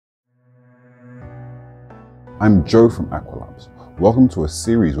I'm Joe from Aqualabs. Welcome to a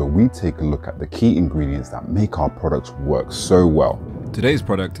series where we take a look at the key ingredients that make our products work so well. Today's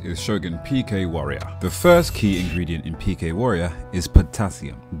product is Shogun PK Warrior. The first key ingredient in PK Warrior is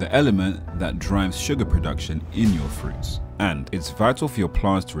potassium, the element that drives sugar production in your fruits. And it's vital for your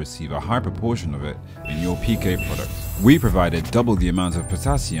plants to receive a high proportion of it in your PK products. We provided double the amount of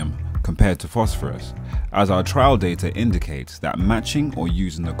potassium compared to phosphorus, as our trial data indicates that matching or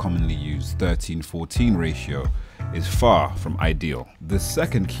using the commonly used 13-14 ratio is far from ideal. The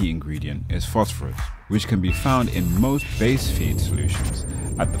second key ingredient is phosphorus, which can be found in most base feed solutions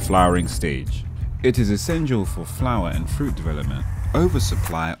at the flowering stage. It is essential for flower and fruit development.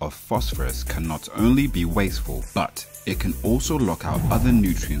 Oversupply of phosphorus can not only be wasteful, but it can also lock out other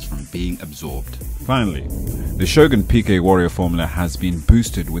nutrients from being absorbed. Finally, the Shogun PK Warrior formula has been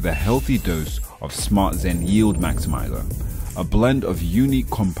boosted with a healthy dose of Smart Zen Yield Maximizer, a blend of unique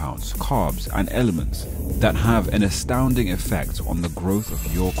compounds, carbs, and elements that have an astounding effect on the growth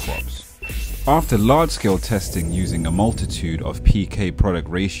of your crops. After large-scale testing using a multitude of PK product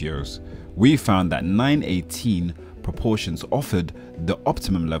ratios, we found that 9:18 proportions offered the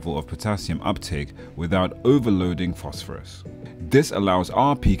optimum level of potassium uptake without overloading phosphorus. This allows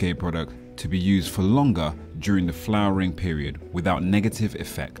our PK product to be used for longer during the flowering period without negative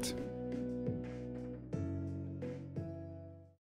effect.